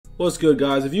What's good,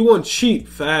 guys? If you want cheap,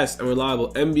 fast, and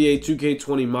reliable NBA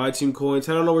 2K20 My Team coins,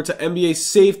 head on over to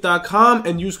NBASafe.com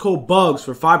and use code BUGS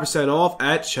for 5% off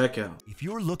at checkout. If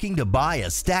you're looking to buy a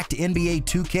stacked NBA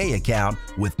 2K account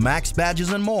with max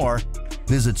badges and more,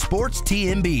 visit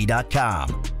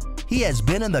SportsTNB.com. He has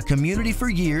been in the community for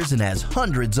years and has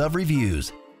hundreds of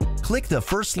reviews. Click the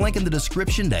first link in the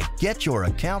description to get your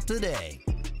account today.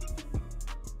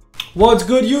 What's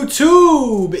good,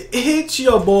 YouTube? It's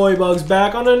your boy Bugs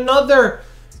back on another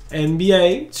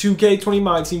NBA 2K20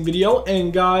 My Team video.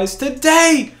 And guys,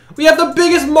 today we have the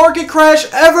biggest market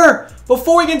crash ever.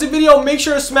 Before we get into the video, make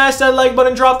sure to smash that like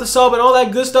button, drop the sub, and all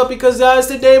that good stuff, because guys,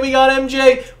 today we got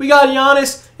MJ, we got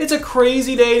Giannis. It's a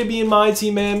crazy day to be in My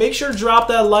Team, man. Make sure to drop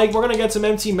that like. We're gonna get some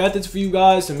MT methods for you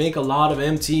guys to make a lot of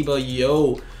MT, but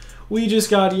yo, we just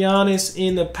got Giannis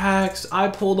in the packs. I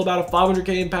pulled about a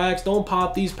 500k in packs. Don't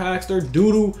pop these packs. They're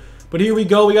doo-doo. But here we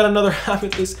go. We got another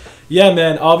amethyst. Yeah,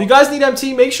 man. If you guys need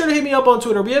MT, make sure to hit me up on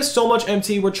Twitter. We have so much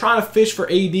MT. We're trying to fish for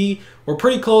AD. We're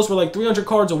pretty close. We're like 300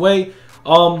 cards away.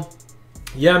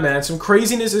 Yeah, man. Some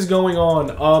craziness is going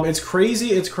on. It's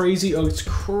crazy. It's crazy. Oh, it's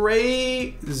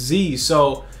crazy.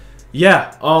 So,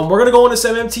 yeah. We're going to go into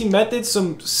some MT methods.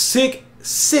 Some sick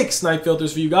snipe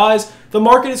filters for you guys. The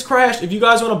market has crashed. If you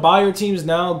guys want to buy your teams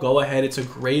now, go ahead. It's a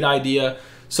great idea.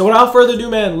 So without further ado,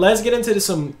 man, let's get into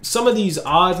some of these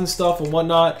odds and stuff and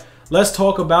whatnot. Let's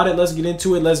talk about it. Let's get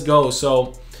into it. Let's go.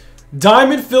 So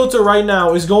diamond filter right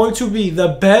now is going to be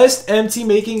the best MT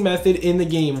making method in the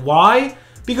game. Why?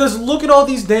 Because look at all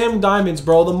these damn diamonds,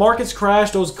 bro. The market's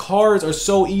crashed. Those cards are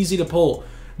so easy to pull.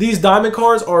 These diamond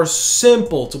cards are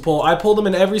simple to pull. I pulled them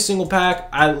in every single pack,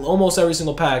 almost every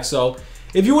single pack. So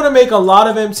if you want to make a lot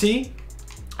of MT,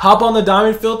 hop on the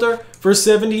diamond filter for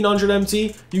 1700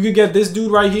 MT. You could get this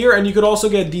dude right here, and you could also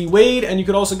get D Wade, and you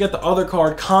could also get the other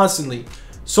card constantly.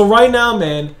 So right now,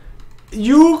 man,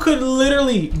 you could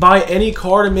literally buy any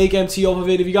card and make MT off of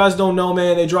it. If you guys don't know,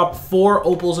 man, they dropped 4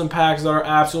 opals and packs that are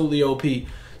absolutely OP.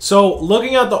 So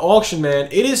looking at the auction, man,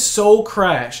 it is so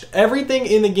crashed. Everything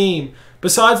in the game,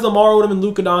 besides Lamar Odom and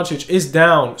Luka Doncic, is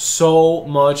down so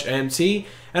much MT.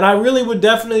 And I really would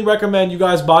definitely recommend you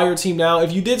guys buy your team now.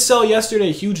 If you did sell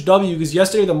yesterday, huge W, because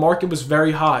yesterday the market was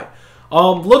very high.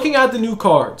 Looking at the new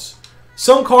cards,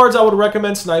 some cards I would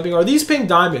recommend sniping are these pink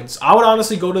diamonds. I would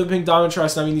honestly go to the pink diamond, try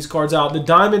sniping these cards out. The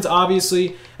diamonds,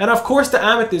 obviously, and of course the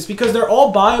amethyst, because they're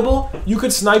all buyable. You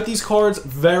could snipe these cards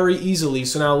very easily.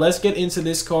 So now let's get into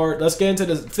this card. Let's get into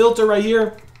the filter right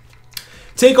here.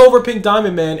 Take over pink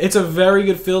diamond, man. It's a very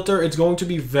good filter. It's going to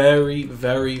be very,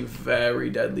 very, very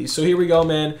deadly. So here we go,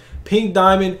 man. Pink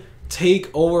diamond,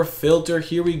 take over filter.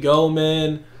 Here we go,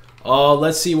 man.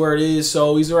 Let's see where it is.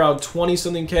 So he's around 20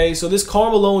 something K. So this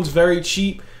Carmelone's very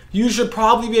cheap. You should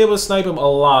probably be able to snipe him a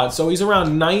lot. So he's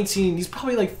around 19. He's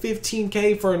probably like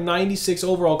 15K for a 96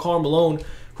 overall Carmelone,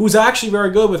 who's actually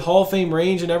very good with Hall of Fame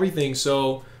range and everything.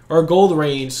 So, or gold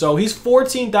range. So he's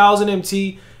 14,000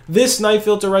 MT. This snipe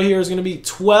filter right here is going to be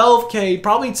 12K,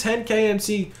 probably 10K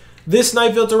MT. This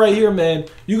snipe filter right here, man,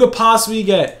 you could possibly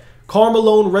get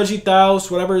Carmelone, Reggie Thaus,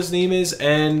 whatever his name is,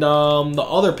 and the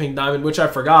other pink diamond, which I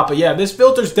forgot. But yeah, this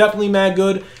filter's definitely mad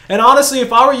good. And honestly,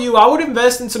 if I were you, I would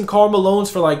invest in some Carmelones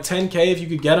for like 10K if you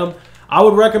could get them. I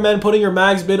would recommend putting your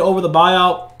max bid over the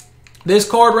buyout. This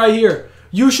card right here,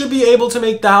 you should be able to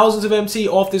make thousands of MT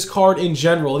off this card in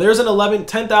general. There's an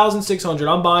 10,600.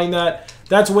 I'm buying that.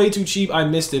 That's way too cheap. I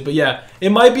missed it. But yeah, it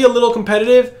might be a little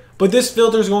competitive, but this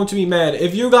filter is going to be mad.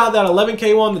 If you got that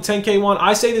 11K one, the 10K one,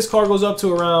 I say this card goes up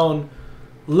to around,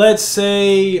 let's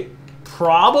say,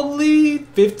 probably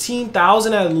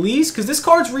 15,000 at least, because this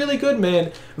card's really good,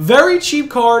 man. Very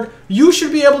cheap card. You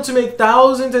should be able to make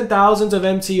thousands and thousands of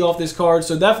MT off this card,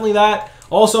 so definitely that.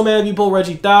 Also, man, if you pull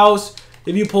Reggie Thaus,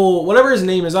 if you pull whatever his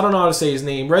name is, I don't know how to say his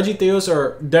name, Reggie Thaus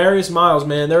or Darius Miles,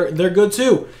 man, they're good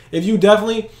too. If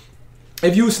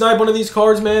you snipe one of these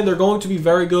cards, man, they're going to be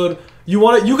very good. You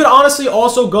could honestly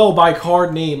also go by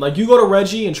card name. Like, you go to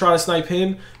Reggie and try to snipe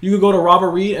him. You could go to Robert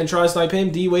Reed and try to snipe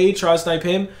him. D Wade, try to snipe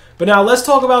him. But now let's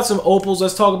talk about some opals.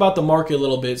 Let's talk about the market a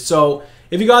little bit. So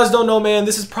if you guys don't know, man,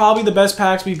 this is probably the best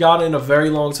packs we've gotten in a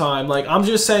very long time. Like, I'm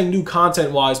just saying new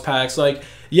content-wise packs. Like,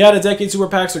 yeah, the Decade Super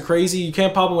packs are crazy. You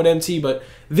can't pop them with MT, but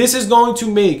this is going to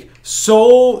make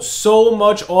so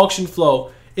much auction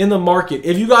flow in the market.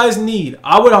 If you guys need,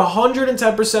 I would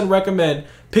 110% recommend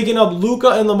picking up Luka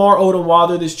and Lamar Odom while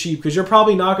they're this cheap, because you're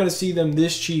probably not going to see them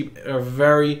this cheap in a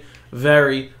very,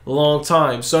 very long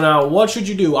time. So now, what should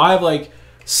you do? I have like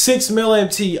 6 mil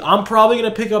MT. I'm probably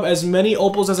going to pick up as many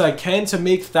opals as I can to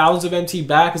make thousands of MT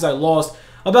back, as I lost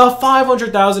about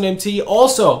 500,000 MT.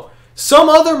 Also, some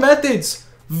other methods,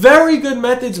 very good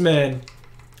methods, man.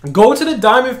 go to the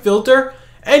diamond filter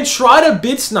and try to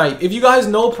bid snipe. If you guys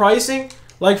know pricing,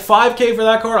 like 5K for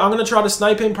that card, I'm going to try to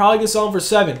snipe him. Probably can sell him for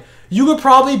 7. You could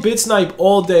probably bid snipe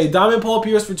all day. Diamond Paul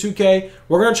Pierce for 2K.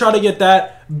 We're going to try to get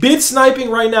that. Bid sniping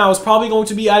right now is probably going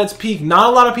to be at its peak. Not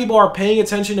a lot of people are paying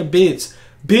attention to bids.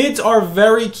 Bids are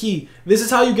very key. This is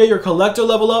how you get your collector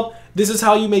level up. This is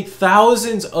how you make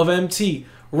thousands of MT.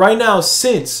 Right now,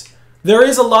 since there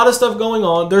is a lot of stuff going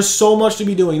on, there's so much to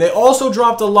be doing. They also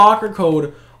dropped a locker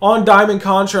code on diamond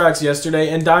contracts yesterday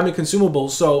and diamond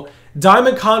consumables. So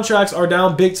diamond contracts are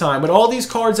down big time. With all these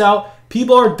cards out,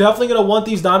 people are definitely going to want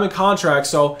these diamond contracts.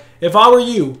 So if I were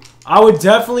you, I would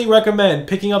definitely recommend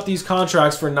picking up these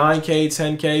contracts for 9K,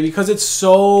 10K because it's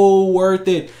so worth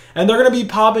it. And they're going to be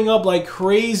popping up like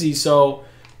crazy. So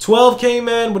 12K,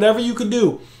 man, whatever you could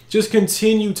do, just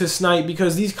continue to snipe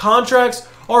because these contracts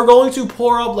are going to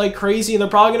pour up like crazy and they're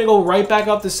probably going to go right back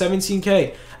up to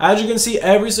 17K. As you can see,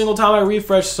 every single time I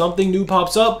refresh, something new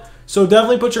pops up. So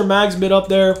definitely put your max bid up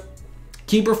there.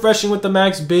 Keep refreshing with the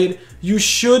max bid. You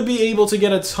should be able to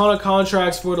get a ton of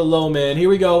contracts for the low, man. Here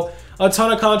we go. A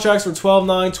ton of contracts for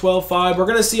 12.9, 12.5. We're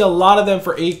going to see a lot of them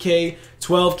for 8K,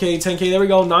 12K, 10K. There we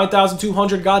go.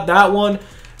 9,200. Got that one.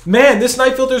 Man, this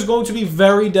snipe filter is going to be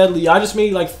very deadly. I just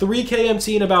made like 3K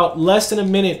MT in about less than a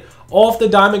minute off the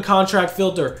diamond contract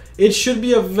filter. It should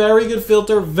be a very good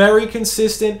filter, very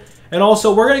consistent. And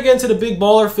also, we're going to get into the big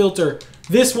baller filter.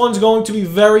 This one's going to be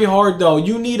very hard, though.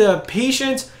 You need a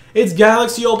patience. It's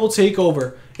Galaxy Opal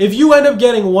Takeover. If you end up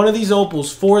getting one of these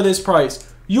opals for this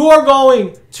price, you are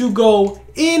going to go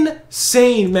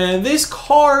insane, man. This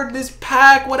card, this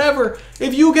pack, whatever.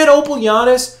 If you get Opal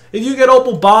Giannis, if you get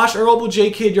Opal Bosch or Opal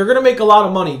J-Kid, you're going to make a lot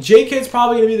of money. J-Kid's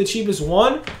probably going to be the cheapest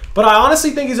one, but I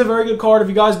honestly think he's a very good card. If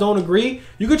you guys don't agree,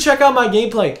 you could check out my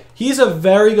gameplay. He's a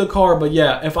very good card, but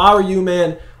yeah, if I were you,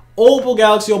 man, Opal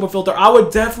Galaxy Opal Filter, I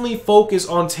would definitely focus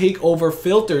on takeover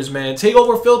filters, man.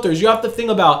 Takeover filters, you have to think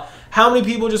about how many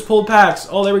people just pulled packs.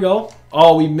 Oh, there we go.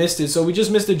 Oh, we missed it. So we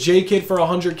just missed a J-Kid for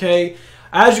 100K.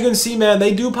 As you can see, man,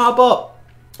 they do pop up.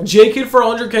 J-Kid for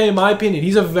 100K, in my opinion.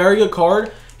 He's a very good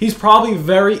card. He's probably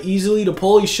very easily to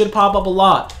pull. He should pop up a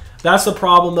lot. That's the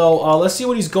problem, though. Let's see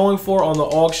what he's going for on the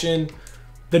auction.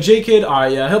 The J-Kid, all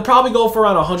right, yeah. He'll probably go for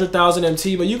around 100,000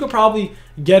 MT, but you could probably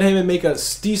get him and make a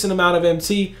decent amount of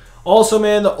MT. Also,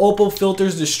 man, the Opal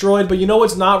filter's destroyed, but you know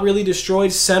what's not really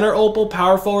destroyed? Center Opal,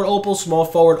 power forward Opal, small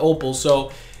forward Opal.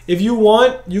 So if you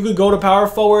want, you could go to power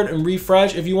forward and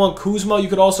refresh. If you want Kuzma, you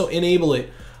could also enable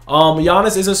it.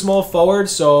 Giannis is a small forward,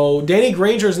 so Danny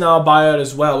Granger is now a buyout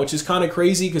as well, which is kind of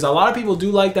crazy because a lot of people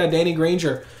do like that Danny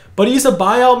Granger. But he's a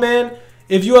buyout, man.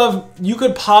 If you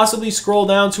could possibly scroll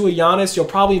down to a Giannis. You'll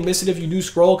probably miss it if you do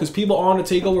scroll because people are on a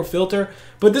takeover filter.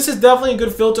 But this is definitely a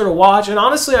good filter to watch. And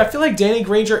honestly, I feel like Danny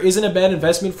Granger isn't a bad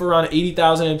investment for around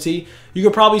 80,000 MT. You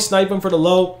could probably snipe him for the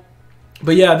low.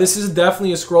 But yeah, this is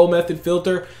definitely a scroll method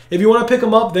filter. If you want to pick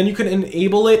him up, then you can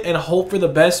enable it and hope for the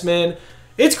best, man.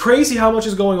 It's crazy how much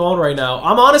is going on right now.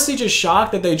 I'm honestly just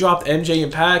shocked that they dropped MJ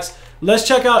in packs. Let's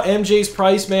check out MJ's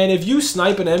price, man. If you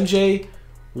snipe an MJ,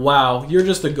 wow, you're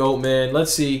just a GOAT, man.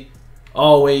 Let's see.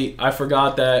 Oh, wait, I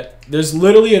forgot that. There's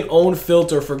literally an own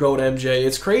filter for GOAT MJ.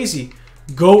 It's crazy.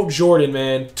 GOAT Jordan,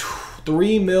 man.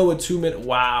 3 mil with 2 minutes.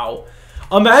 Wow.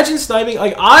 Imagine sniping.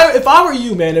 Like, if I were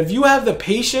you, man, if you have the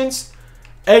patience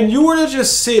and you were to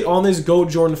just sit on this GOAT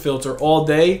Jordan filter all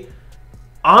day,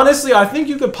 honestly, I think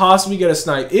you could possibly get a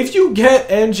snipe. If you get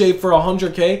MJ for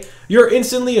 100K, you're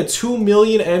instantly a 2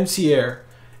 million MT air.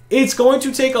 It's going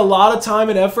to take a lot of time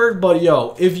and effort, but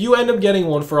yo, if you end up getting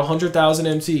one for 100,000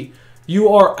 MT, you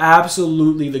are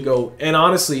absolutely the GOAT. And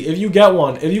honestly, if you get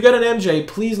one, if you get an MJ,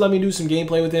 please let me do some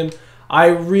gameplay with him. I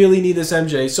really need this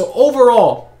MJ. So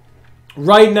overall,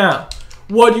 right now,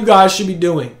 what you guys should be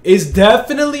doing is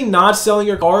definitely not selling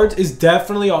your cards, is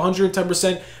definitely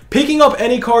 110% picking up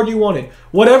any card you wanted.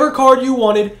 Whatever card you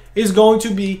wanted is going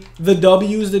to be the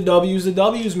W's, the W's, the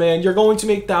W's, man. You're going to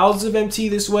make thousands of MT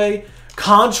this way.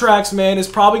 Contracts, man, is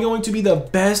probably going to be the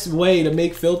best way to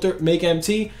make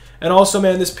MT. And also,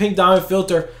 man, this pink diamond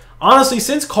filter, honestly,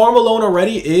 since Carmelo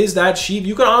already is that cheap,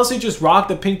 you can honestly just rock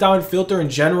the pink diamond filter in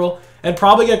general and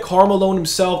probably get Carmelo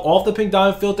himself off the pink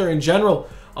diamond filter in general.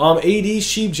 AD's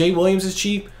cheap, Jay Williams is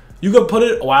cheap. You could put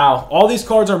it, wow, all these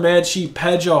cards are mad cheap.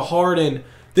 Pedja, Harden.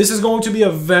 This is going to be a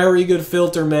very good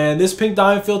filter, man. This pink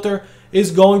diamond filter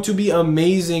is going to be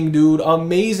amazing, dude.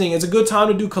 Amazing. It's a good time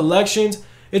to do collections.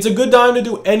 It's a good time to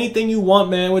do anything you want,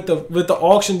 man. With the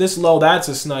auction this low, that's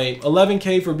a snipe.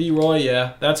 11K for B-Roy,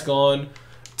 yeah, that's gone.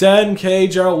 10K,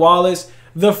 Gerald Wallace.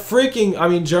 The freaking, I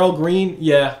mean, Gerald Green,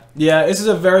 yeah. This is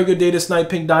a very good day to snipe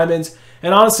pink diamonds.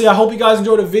 And honestly, I hope you guys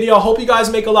enjoyed the video. I hope you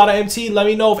guys make a lot of MT. Let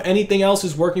me know if anything else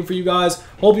is working for you guys.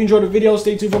 Hope you enjoyed the video.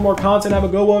 Stay tuned for more content. Have a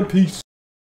good one. Peace.